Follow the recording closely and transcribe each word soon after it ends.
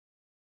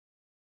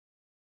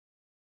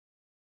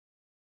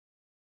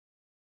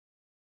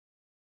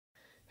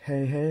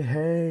Hey, hey,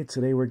 hey,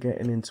 today we're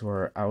getting into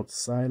our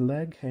outside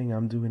leg hang.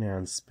 I'm doing it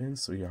on spin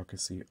so y'all can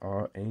see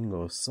all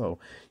angles. So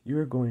you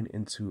are going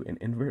into an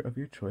invert of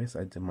your choice.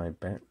 I did my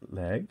bent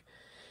leg,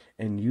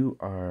 and you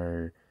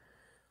are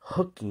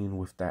hooking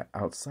with that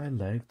outside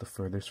leg the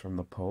furthest from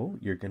the pole.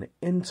 You're going to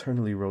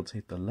internally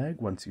rotate the leg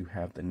once you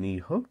have the knee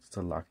hooked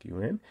to lock you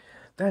in.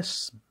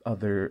 That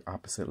other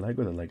opposite leg,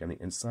 or the leg on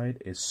the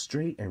inside, is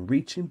straight and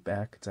reaching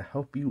back to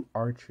help you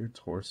arch your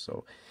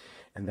torso.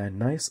 And that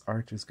nice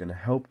arch is going to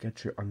help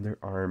get your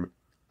underarm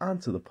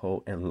onto the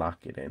pole and lock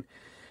it in.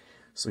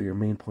 So your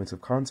main points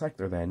of contact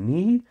are that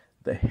knee,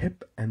 the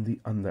hip, and the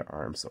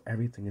underarm. So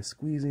everything is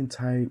squeezing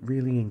tight,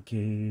 really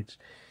engaged,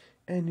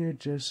 and you're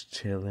just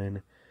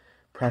chilling.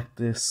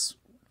 Practice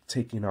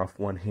taking off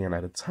one hand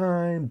at a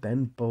time,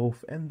 then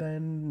both, and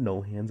then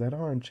no hands at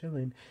all and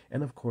chilling.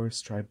 And of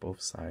course, try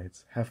both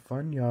sides. Have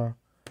fun, y'all.